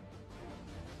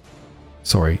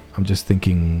 Sorry, I'm just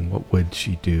thinking, what would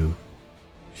she do?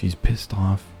 She's pissed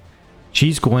off.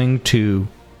 She's going to...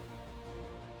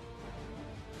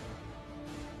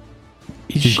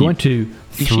 She's going to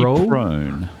throw... Is she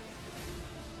prone?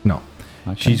 No.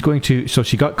 Okay. She's going to... So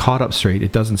she got caught up straight.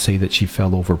 It doesn't say that she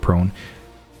fell over prone.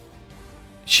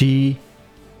 She...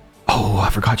 Oh, I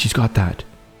forgot she's got that.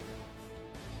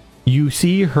 You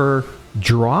see her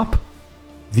drop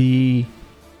the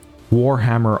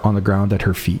warhammer on the ground at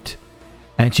her feet.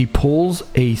 And she pulls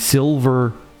a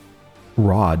silver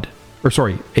rod. Or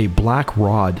sorry, a black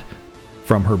rod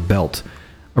from her belt.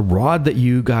 A rod that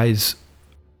you guys...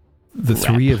 The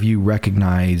three of you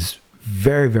recognize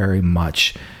very, very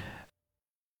much.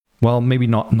 Well, maybe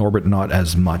not Norbert, not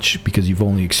as much, because you've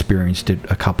only experienced it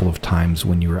a couple of times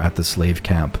when you were at the slave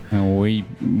camp. And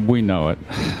we know it.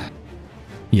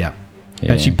 Yeah.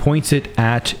 Yeah. And she points it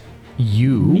at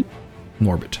you,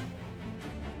 Norbit.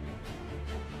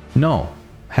 No.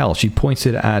 Hell, she points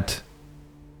it at...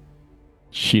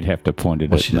 She'd have to point it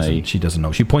Well, at me. she doesn't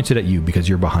know. She points it at you because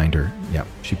you're behind her. Yeah,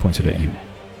 she points it at you.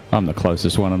 I'm the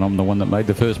closest one, and I'm the one that made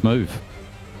the first move.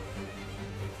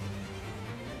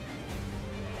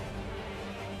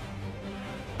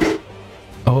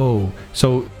 Oh,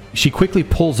 so she quickly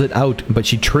pulls it out, but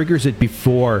she triggers it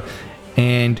before,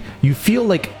 and you feel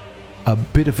like a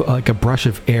bit of like a brush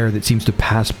of air that seems to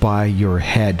pass by your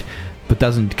head, but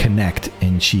doesn't connect,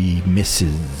 and she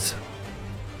misses.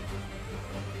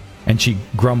 And she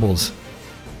grumbles.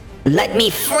 Let me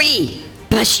free!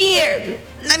 Bashir!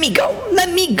 Let me go!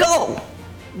 Let me go!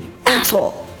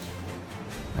 Asshole!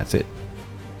 That's it.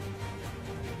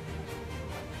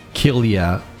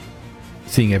 Kilia,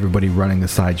 seeing everybody running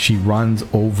aside, she runs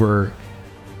over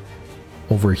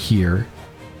here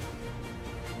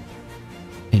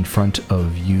in front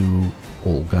of you,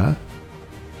 Olga.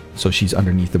 So she's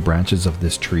underneath the branches of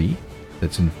this tree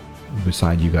that's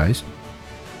beside you guys.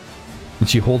 And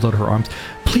she holds out her arms.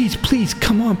 Please, please,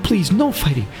 come on, please. No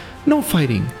fighting. No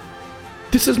fighting.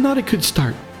 This is not a good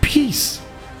start. Peace.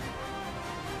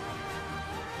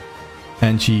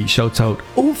 And she shouts out,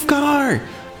 Ulfgar!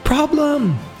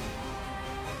 Problem!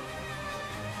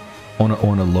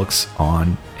 Ona looks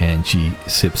on and she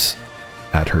sips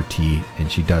at her tea,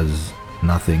 and she does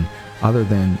nothing other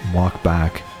than walk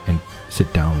back and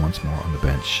sit down once more on the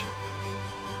bench.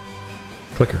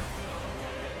 Clicker.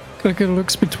 Clicker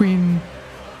looks between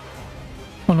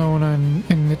Ona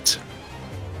and Nit.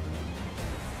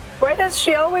 Why does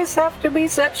she always have to be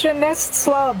such a nest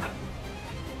slob?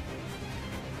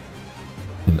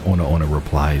 And Ona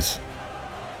replies,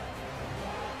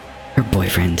 Her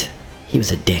boyfriend, he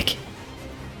was a dick.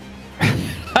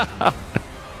 I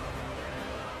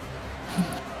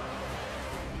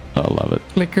love it.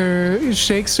 Clicker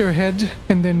shakes her head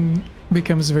and then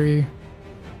becomes very,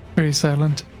 very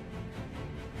silent.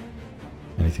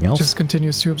 anything else? Just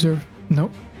continues to observe.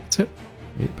 Nope, that's it.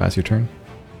 Okay, pass your turn.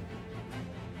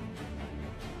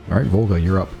 Alright, Volga,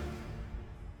 you're up.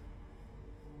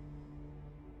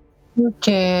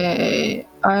 Okay,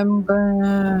 I'm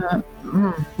gonna...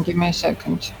 give me a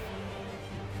second.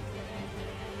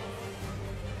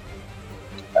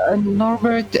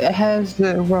 Norbert has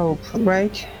the rope,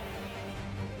 right?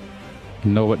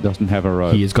 No, it doesn't have a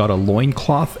rope. He has got a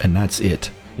loincloth, and that's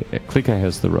it. Yeah, Clicker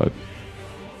has the rope.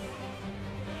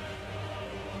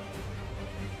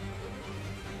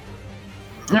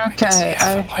 Okay,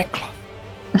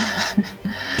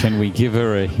 Can we give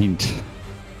her a hint?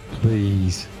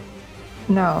 Please.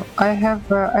 No, I have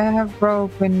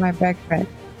rope in my backpack.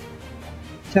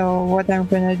 So what I'm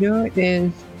gonna do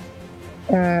is,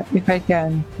 if I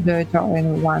can do it all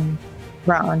in one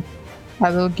round, I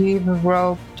will give a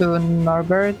rope to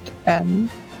Norbert and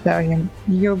tell him,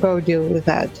 you go deal with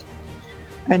that.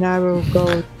 And I will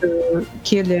go to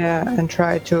Kilia and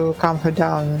try to calm her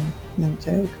down and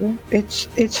say,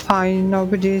 it's fine,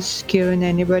 nobody's killing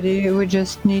anybody, we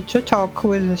just need to talk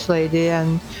with this lady,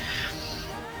 and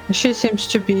she seems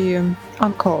to be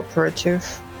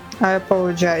uncooperative. I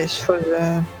apologize for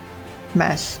the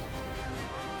mess.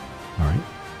 Alright.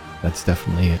 That's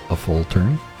definitely a full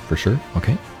turn, for sure.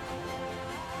 Okay.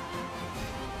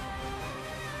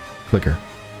 Clicker.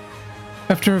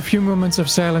 After a few moments of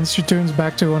silence, she turns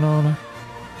back to Ona.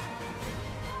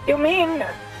 You mean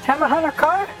Tamahana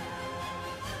Car?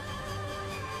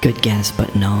 Good guess,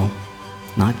 but no.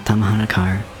 Not Tamahana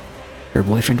Kar. Her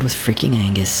boyfriend was freaking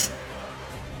Angus.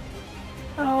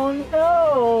 Oh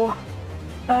no.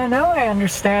 Now I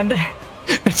understand.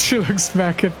 And she looks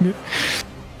back at me.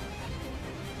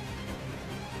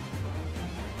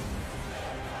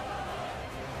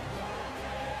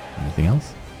 Anything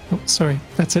else? Oh, sorry,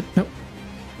 that's it. Nope.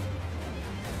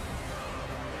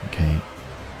 Okay.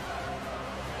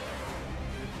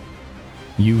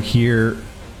 You hear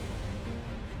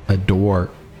a door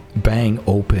bang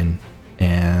open,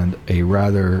 and a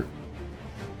rather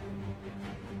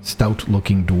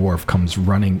stout-looking dwarf comes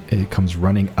running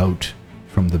out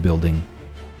from the building.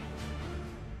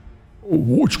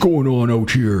 What's going on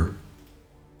out here?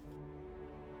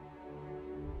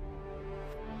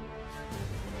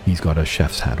 He's got a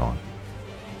chef's hat on.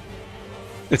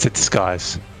 It's a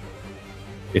disguise.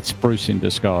 It's Bruce in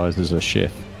disguise as a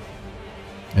chef.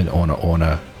 And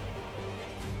Ona,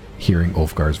 hearing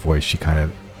Ulfgar's voice, she kind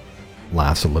of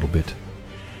laughs a little bit.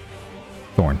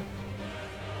 Thorn.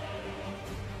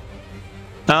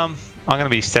 I'm going to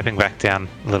be stepping back down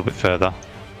a little bit further.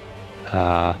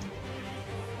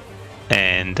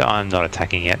 And I'm not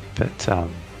attacking yet, but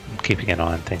I'm keeping an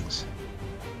eye on things.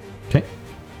 Okay.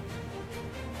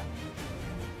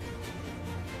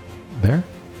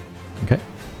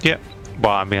 Yep.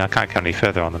 Well, I mean, I can't go any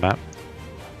further on the map.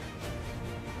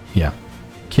 Yeah.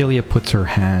 Kelia puts her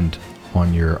hand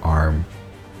on your arm,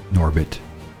 Norbit,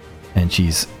 and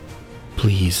she's,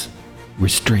 please,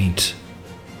 restraint.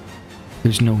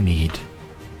 There's no need.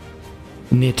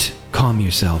 Nit, calm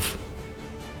yourself.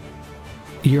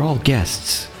 You're all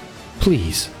guests.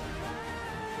 Please.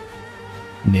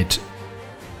 Nit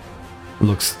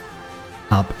looks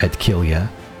up at Kelia.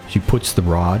 She puts the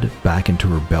rod back into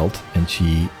her belt and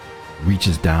she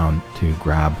reaches down to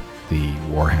grab the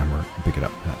warhammer and pick it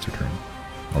up. That's her turn.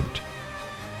 Norbit.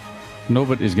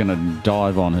 Norbert is going to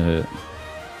dive on her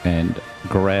and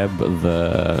grab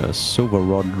the silver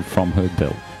rod from her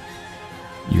belt.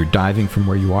 You're diving from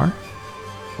where you are?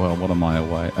 Well, what am I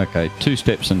away? Okay, 2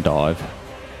 steps and dive.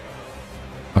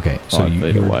 Okay, so 5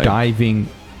 feet you're away. diving.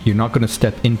 You're not going to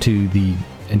step into the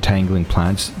entangling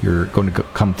plants. You're going to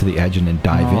come to the edge and then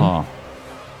dive in.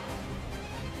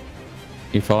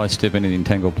 If I step into the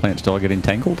entangled plants, do I get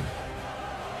entangled?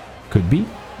 Could be.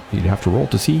 You'd have to roll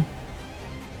to see.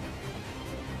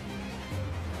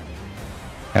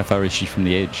 How far is she from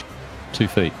the edge? 2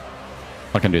 feet.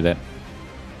 I can do that.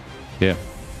 Yeah.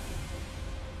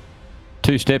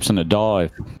 2 steps and a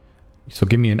dive. So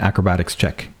give me an acrobatics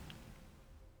check.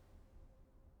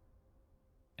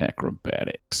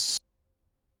 Acrobatics.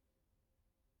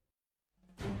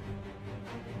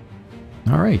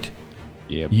 All right.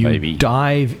 Yeah, You baby.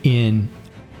 dive in,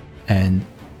 and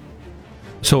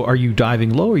so are you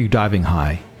diving low or are you diving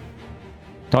high?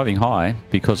 Diving high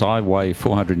because I weigh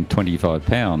 425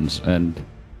 pounds, and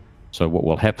so what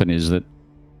will happen is that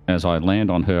as I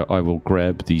land on her, I will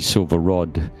grab the silver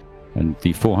rod, and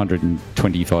the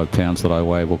 425 pounds that I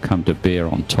weigh will come to bear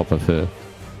on top of her.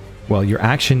 Well, your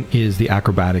action is the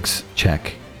acrobatics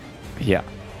check. Yeah.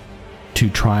 To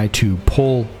try to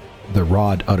pull the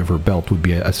rod out of her belt would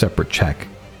be a separate check.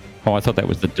 Oh, I thought that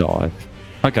was the dive.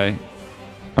 Okay.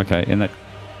 Okay, and that...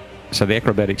 So the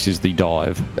acrobatics is the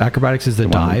dive. Acrobatics is the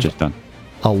one we've dive. just done.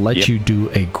 I'll let Yep. you do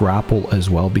a grapple as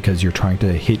well because you're trying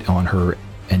to hit on her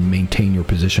and maintain your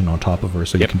position on top of her,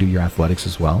 so you Yep. can do your athletics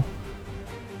as well.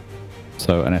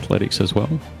 So an athletics as well.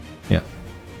 Yeah.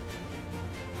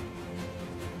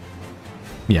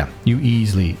 Yeah, you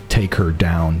easily take her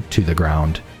down to the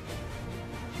ground.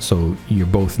 So you're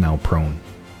both now prone.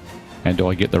 And do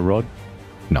I get the rod?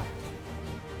 No.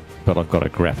 But I've got a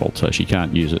grapple, so she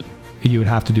can't use it. You would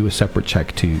have to do a separate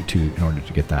check to in order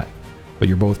to get that. But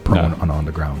you're both prone No. and on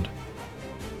the ground.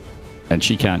 And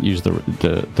she can't use the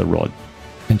rod.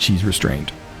 And she's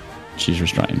restrained. She's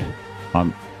restrained.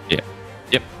 Yeah.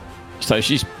 Yep. So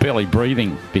she's barely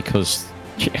breathing because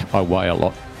I weigh a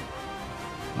lot.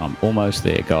 I'm almost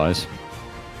there, guys.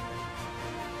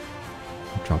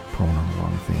 Drop prone on the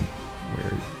wrong thing.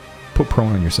 Put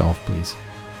prone on yourself, please.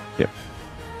 Yep.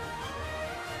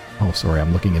 Oh, sorry,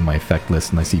 I'm looking in my effect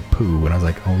list and I see poo, and I was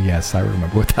like, oh yes, I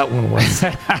remember what that one was.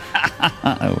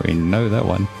 We know that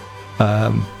one.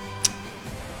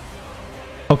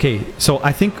 Okay, so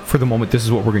I think for the moment this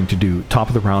is what we're going to do. Top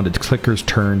of the round, it's Clicker's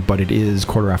turn, but it is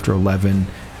 11:15.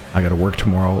 I gotta work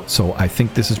tomorrow, so I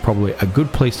think this is probably a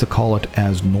good place to call it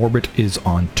as Norbit is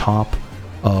on top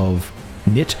of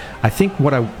Nit. I think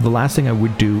the last thing I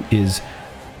would do is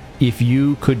if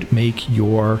you could make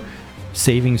your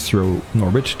savings throw,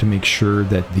 Norbit, to make sure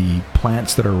that the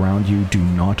plants that are around you do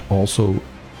not also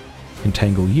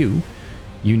entangle you.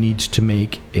 You need to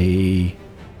make I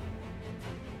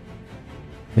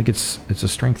think it's a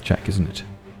strength check, isn't it?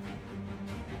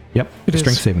 Yep. It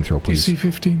Strength is. saving throw, please. DC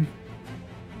 15.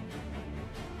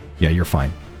 Yeah, you're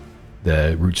fine.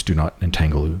 The roots do not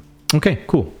entangle you. Okay,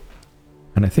 cool.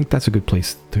 And I think that's a good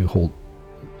place to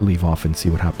leave off and see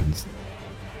what happens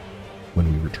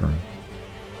when we return.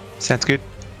 Sounds good.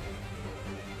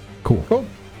 Cool. Cool.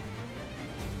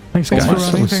 Thanks, Thanks guys. for That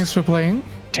running. was- Thanks for playing.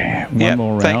 Damn. Yep, One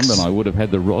more round thanks. and I would have had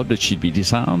the rod that she'd be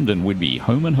disarmed and we'd be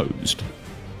home and hosed.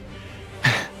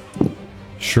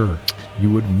 Sure. You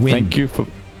would win. Thank you for...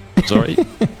 Sorry.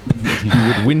 You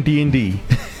would win D&D.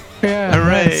 Yeah.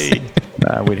 Hooray!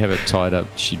 We'd have it tied up.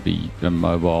 She'd be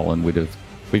immobile and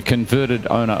we've converted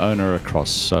owner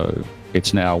across, so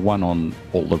it's now one on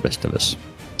all the rest of us.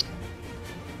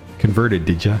 Converted,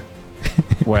 did ya?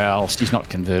 Well, she's not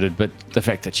converted, but the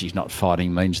fact that she's not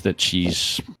fighting means that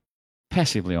she's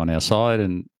passively on our side,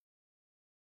 and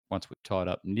once we've tied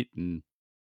up Nit and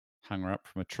hung her up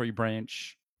from a tree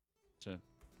branch to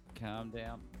calm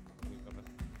down, we've got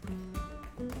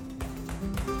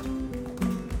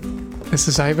This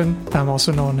is Ivan. I'm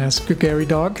also known as Gary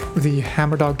Dog, the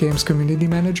Hammer Dog Games community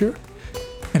manager,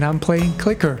 and I'm playing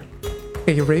Clicker,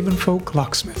 a Ravenfolk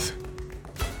locksmith.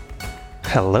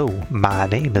 Hello, my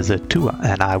name is Atua,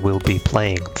 and I will be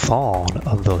playing Thorn,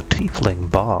 the Tiefling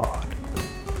Bard.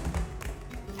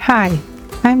 Hi,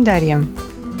 I'm Darium.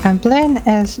 I'm playing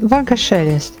as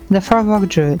Vargashelis, the Farwalk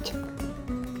Druid.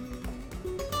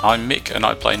 I'm Mick and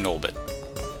I play Norbert.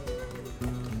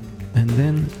 And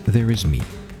then there is me.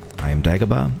 I am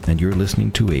Dagobah, and you're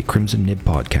listening to a Crimson Nib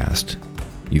podcast.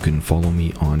 You can follow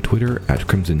me on Twitter at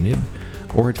Crimson Nib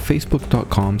or at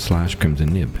facebook.com/Crimson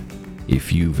Nib.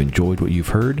 If you've enjoyed what you've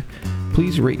heard,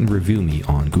 please rate and review me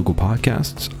on Google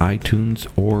Podcasts, iTunes,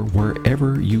 or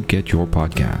wherever you get your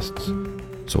podcasts.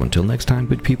 So until next time,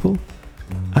 good people,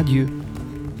 adieu.